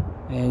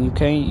 and you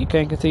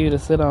can't continue to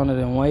sit on it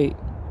and wait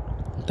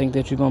and think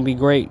that you're gonna be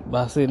great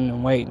by sitting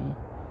and waiting.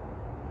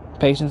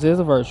 Patience is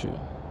a virtue.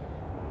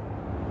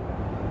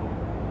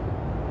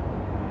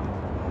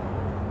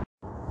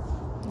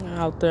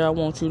 Out there, I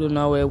want you to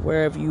know that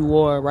wherever you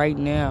are right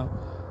now,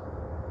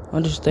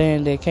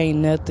 understand that can't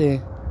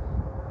nothing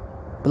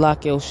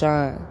block your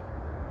shine.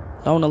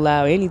 Don't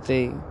allow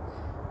anything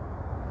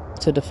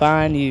to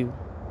define you.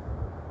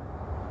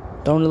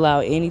 Don't allow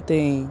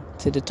anything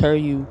to deter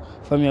you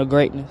from your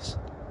greatness.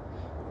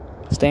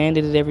 Stand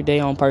in it every day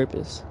on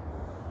purpose.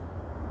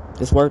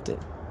 It's worth it.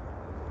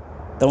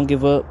 Don't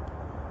give up.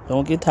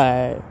 Don't get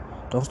tired.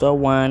 Don't start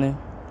whining.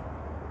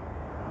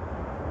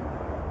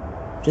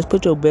 Just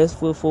put your best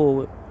foot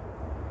forward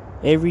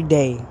every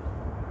day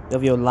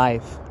of your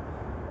life.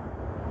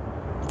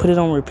 Put it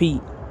on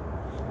repeat.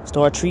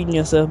 Start treating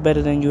yourself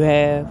better than you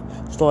have.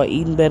 Start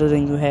eating better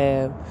than you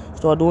have.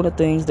 Start doing the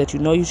things that you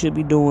know you should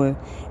be doing.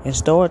 And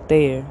start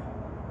there.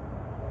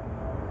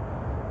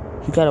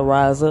 You gotta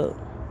rise up.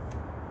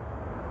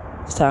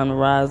 It's time to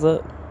rise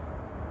up.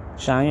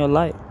 Shine your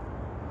light.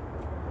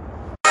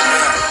 What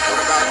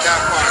about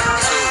that part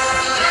too?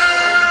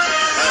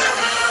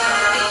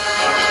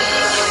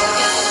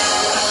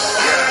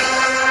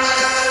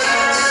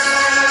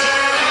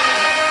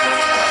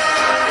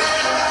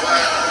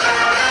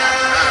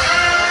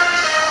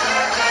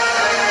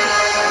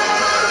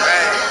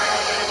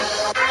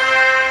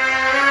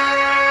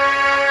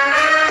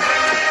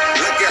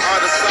 Look at all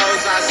the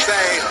souls I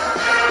saved.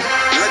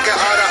 Look at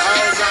all the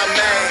O's I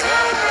made.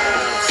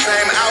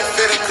 Same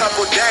outfit a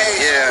couple days.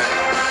 Yeah.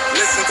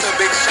 Listen to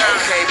Big Sean.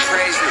 Okay,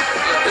 praise me.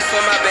 This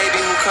for my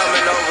baby who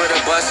coming over to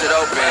bust it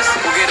open.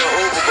 Who get an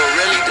Uber but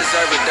really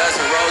deserve a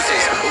dozen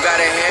roses. Who got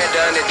her hair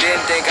done and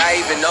didn't think I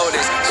even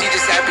noticed. She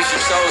just happy she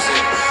chose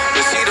it.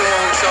 But she the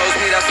one who chose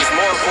me, that's what's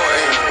more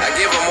important. I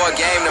give her more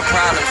game than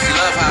problems. She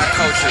love how I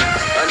coach her.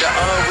 Under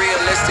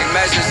unrealistic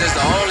measures is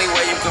the only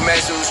way you can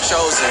measure who's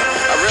chosen.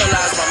 I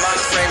realize my mind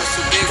frame is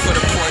too big for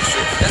the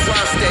portrait. That's why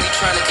I'm steady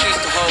trying to teach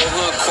the whole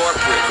hood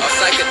corporate. Off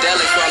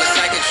psychedelics while a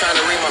psychic trying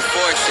to read my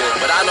fortune.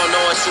 But I know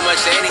knowing too much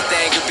of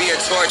anything could be a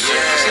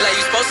torture. She like,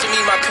 you supposed to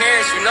meet my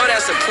parents, you know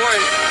that's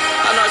important.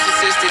 I'm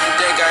narcissistic, you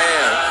think I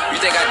am. You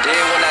think I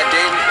did when I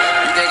didn't?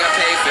 You think I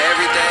paid for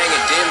everything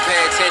and didn't pay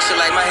attention?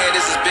 Like my head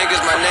is as big as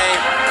my name.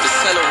 Just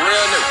tell a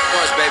real nigga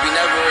once, baby,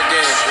 never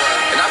again.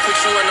 And I put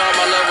you and all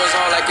my loved ones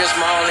on like it's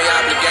my only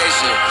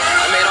obligation.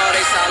 I made all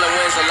they silent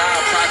wins a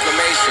loud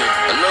proclamation.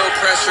 A little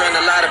pressure and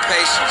a lot of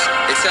patience.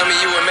 They tell me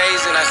you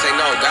amazing, I say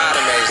no, God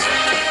amazing.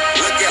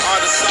 Look at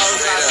all the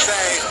souls I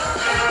saved.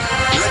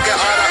 Look at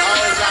all the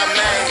O's I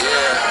made.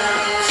 Yeah.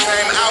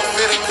 Same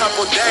outfit a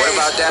couple days. What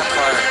about that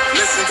part?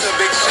 Listen to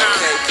Big Sean.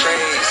 Okay,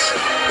 praise.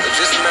 But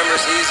just remember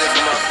it's easier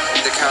for my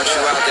to count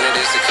you out than it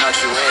is to count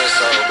you in.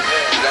 So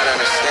you gotta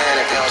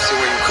understand if they don't see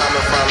where you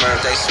coming from or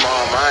if they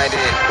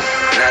small-minded.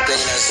 And I think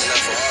that's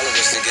enough for all of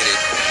us to get it.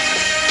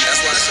 That's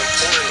why it's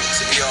important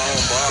to be your own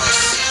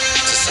boss.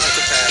 To some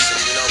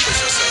capacity, you know, put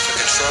yourself in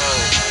control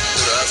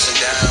through the ups and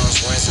downs,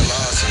 wins and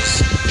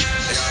losses.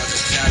 They all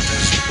just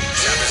chapters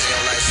in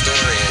your life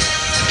story.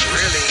 And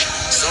really,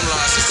 some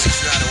losses teach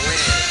you how to win.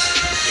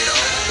 You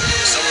know,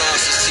 some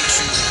losses teach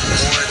you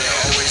more than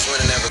always win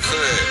and never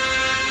could.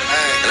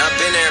 And I've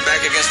been there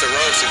back against the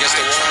ropes, against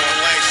the wall.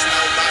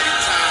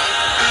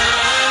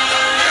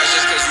 That's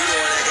just because you the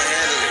one that can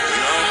handle it, you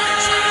know?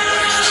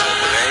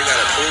 Man, you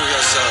gotta prove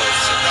yourself.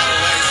 You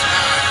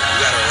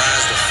gotta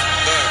rise the f***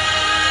 up.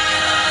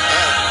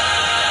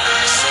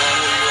 Show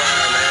them who you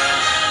are, man.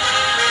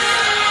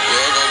 You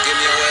ain't gonna give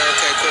me a way,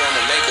 okay, cool,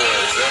 I'ma make a way,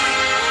 you feel me?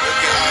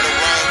 Look at all the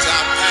wrongs I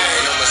paid.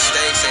 Ain't no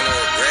mistakes, ain't no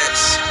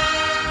regrets.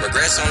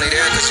 Regrets only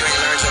there because you ain't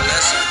learned your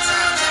lesson.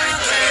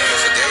 You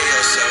forgave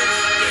yourself.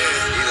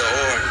 Either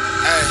or.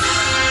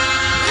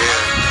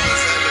 Yeah.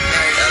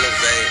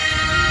 Elevate.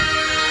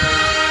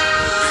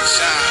 Big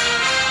Sean.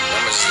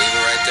 I'ma just leave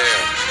it right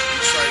there.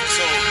 Detroit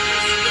too.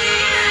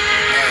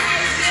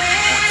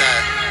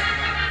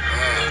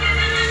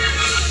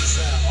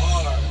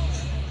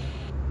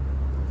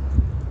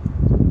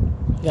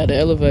 You gotta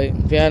elevate.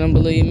 If y'all don't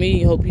believe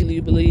me, hope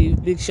you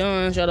believe Big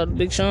Sean. Shout out to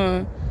Big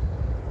Sean.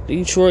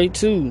 Detroit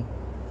too.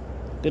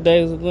 Good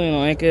days of Gwen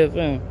on Anchor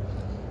FM.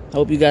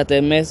 Hope you got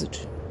that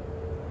message.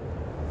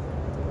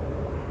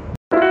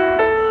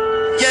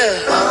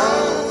 Yeah.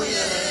 Oh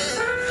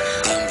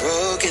yeah. I'm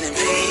broken in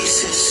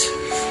pieces.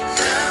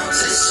 Down to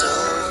soul.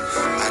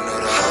 I know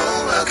the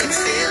whole world can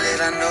feel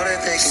it. I know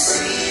that they can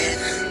see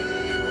it.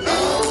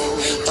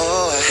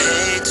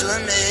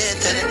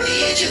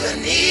 you, I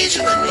need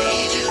you, I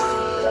need you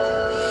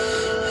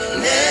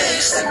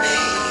next to me.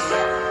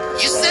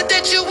 You said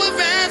that you would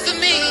ride for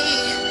me,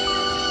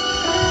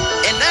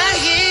 and I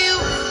hear you,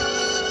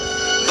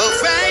 but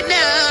right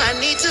now I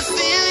need to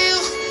feel you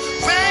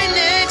right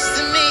next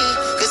to me,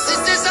 'cause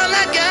this is all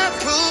I got,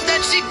 prove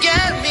that you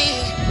got me.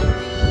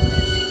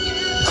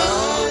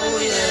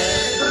 Oh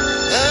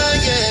yeah, oh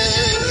yeah,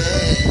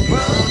 yeah,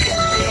 broken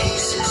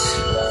pieces,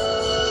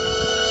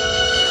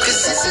 'cause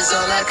this is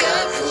all I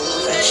got,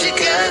 prove that you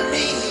got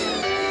me.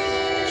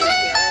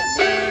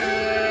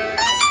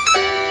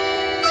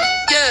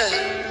 Yeah.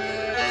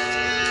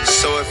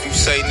 So if you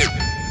say nigga,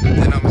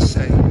 then I'ma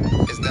say,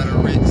 is that a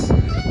rinse?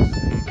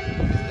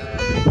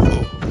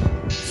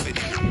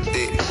 50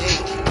 dick,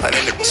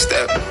 100 nigga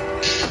step,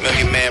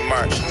 million man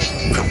march.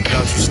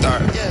 Don't you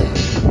start?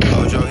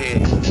 Hold your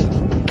head,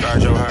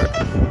 guard your heart.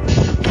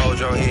 Hold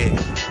your head.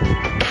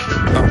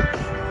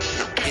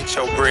 Get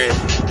your bread,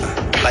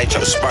 light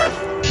your spark,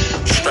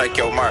 strike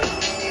your mark.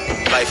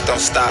 Life don't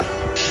stop,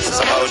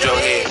 so hold your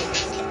head,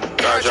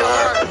 guard your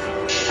heart.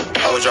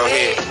 Hold your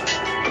head.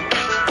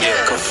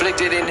 Yeah.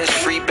 Conflicted in this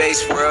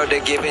free-based world,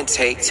 they give and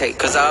take.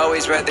 Cause I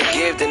always rather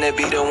give than to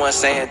be the one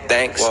saying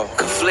thanks. Whoa.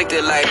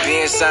 Conflicted like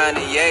being signed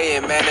to Ye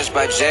and managed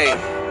by Jay.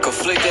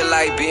 Conflicted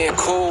like being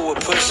cool with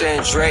Pusha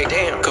and Drake.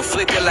 Damn.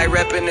 Conflicted like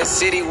repping the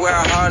city where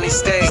I hardly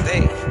stay.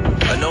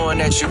 But knowing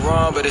that you're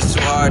wrong, but it's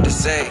too hard to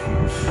say.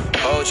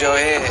 Hold your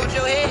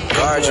head,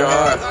 guard your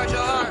heart.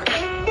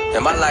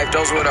 In my life,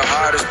 those were the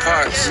hardest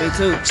parts. Me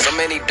too. So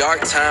many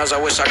dark times,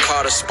 I wish I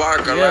caught a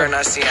spark. I learned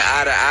I see an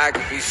eye to eye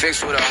could be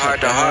fixed with a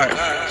heart to heart.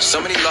 So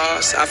many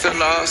lost, I feel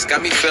lost,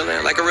 got me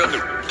feeling like a real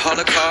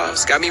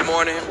Holocaust. Got me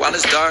mourning while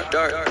it's dark.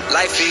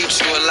 Life eats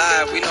you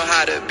alive, we know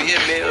how to be a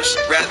meal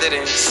rather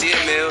than see a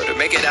meal to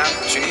make it out.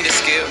 You need a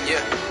skill,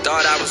 yeah.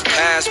 Thought I was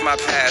past my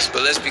past,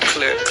 but let's be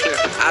clear.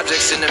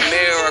 Objects in the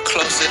mirror are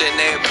closer than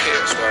they appear.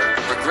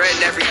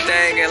 Regretting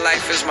everything in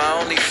life is my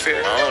only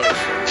fear.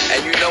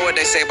 And you know what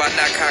they say about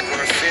not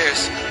conquering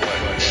fears.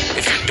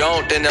 If you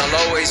don't, then they'll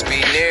always be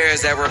near.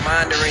 Is that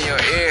reminder in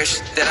your ears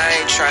that I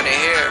ain't trying to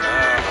hear?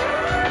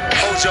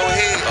 Hold your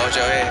head,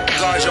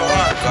 guard your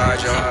heart, guard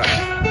your heart.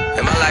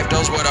 In my life,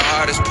 those were the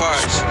hardest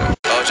parts.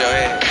 Hold your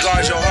head,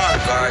 guard your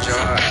heart, guard your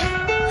heart.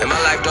 In my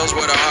life, those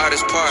were the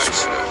hardest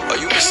parts. Or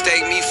you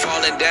mistake me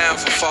falling down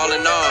for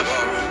falling off,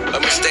 or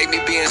mistake me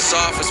being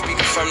soft for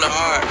speaking from the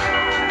heart.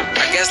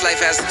 I guess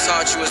life hasn't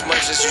taught you as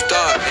much as you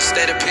thought.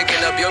 Instead of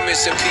picking up your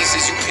missing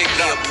pieces, you pick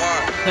me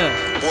apart.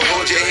 Boy,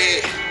 hold your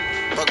head,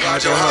 but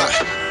guard your heart.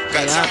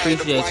 Hey, I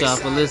appreciate y'all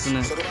for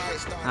listening.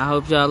 I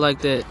hope y'all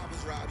like that.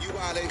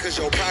 Cause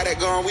your product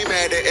gone, we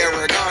mad at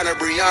Aragana,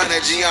 Brianna,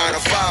 Gianna,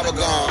 Fava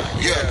gone.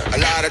 Yeah, a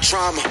lot of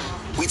trauma.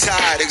 We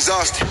tired,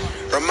 exhausted.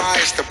 Remind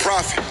the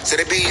prophet, said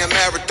it be a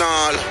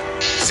marathon.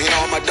 Seen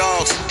all my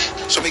dogs,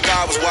 show me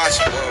God was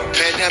watching.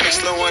 Pandemic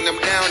slowing them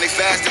down, they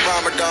fasted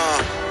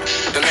Ramadan.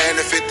 The land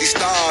of 50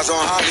 stars on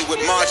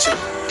Hollywood marching.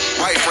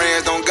 White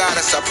friends don't got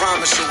us, I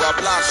promise you I'll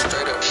block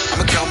them.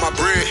 I'ma count my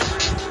bread,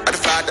 I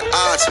defied the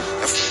odds.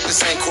 And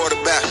this ain't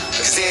quarterback,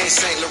 cause he ain't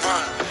St.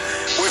 Laurent.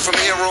 We're from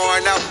here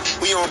on out,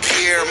 we on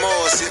Pierre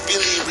Morris. If you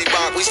leave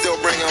Reebok, we still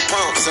bring on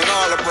pumps and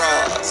all the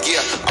bras.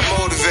 Yeah, I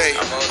motivate,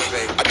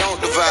 I don't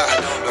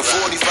divide. I'm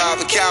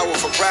 45 a coward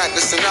for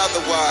practice and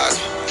otherwise.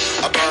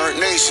 A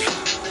burnt nation,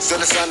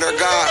 still it's under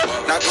God.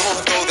 Not gonna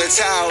throw the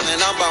towel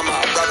and I'm by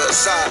my brother's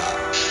side.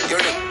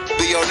 Your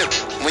nip, be your nip.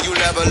 When you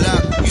level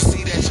up, you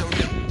see that your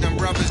nip, them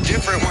brothers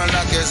different when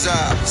luck is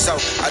up. So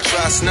I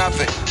trust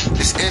nothing,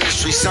 this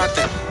industry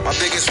something. My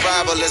biggest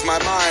rival is my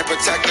mind,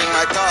 protecting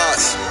my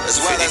thoughts as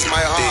well as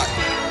my heart.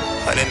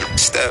 100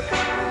 step,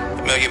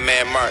 million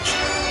man march.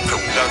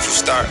 Don't you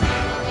start.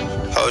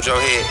 Hold your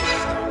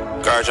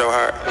head, guard your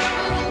heart.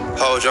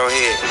 Hold your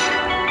head.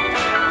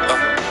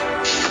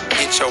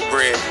 Get your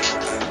bread,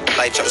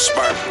 light your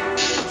spark,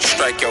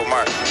 strike your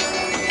mark.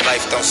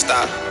 Life don't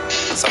stop,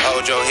 so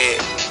hold your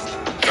head,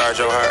 guard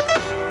your heart.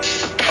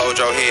 Hold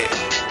your head,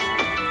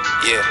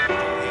 yeah.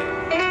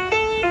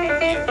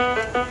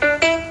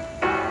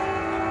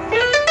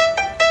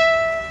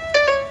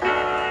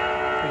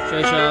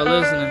 Appreciate y'all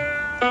listening.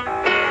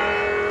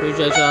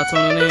 Appreciate y'all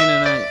tuning in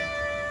tonight.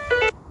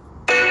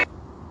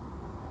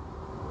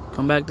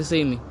 Come back to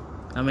see me.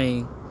 I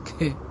mean,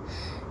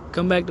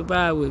 come back to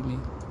vibe with me.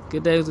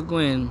 Good Days with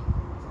Gwen.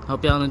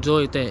 Hope y'all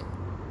enjoyed that.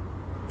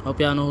 Hope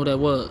y'all know who that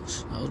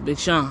was. That was Big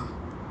Sean.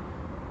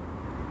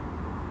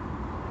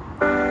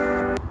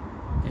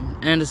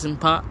 And Anderson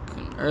 .Paak,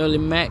 and Early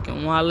Mac,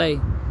 and Wale.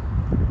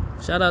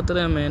 Shout out to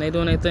them, man. They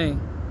doing their thing.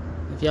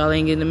 If y'all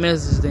ain't getting the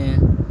message, then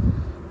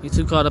you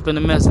too caught up in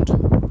the messenger.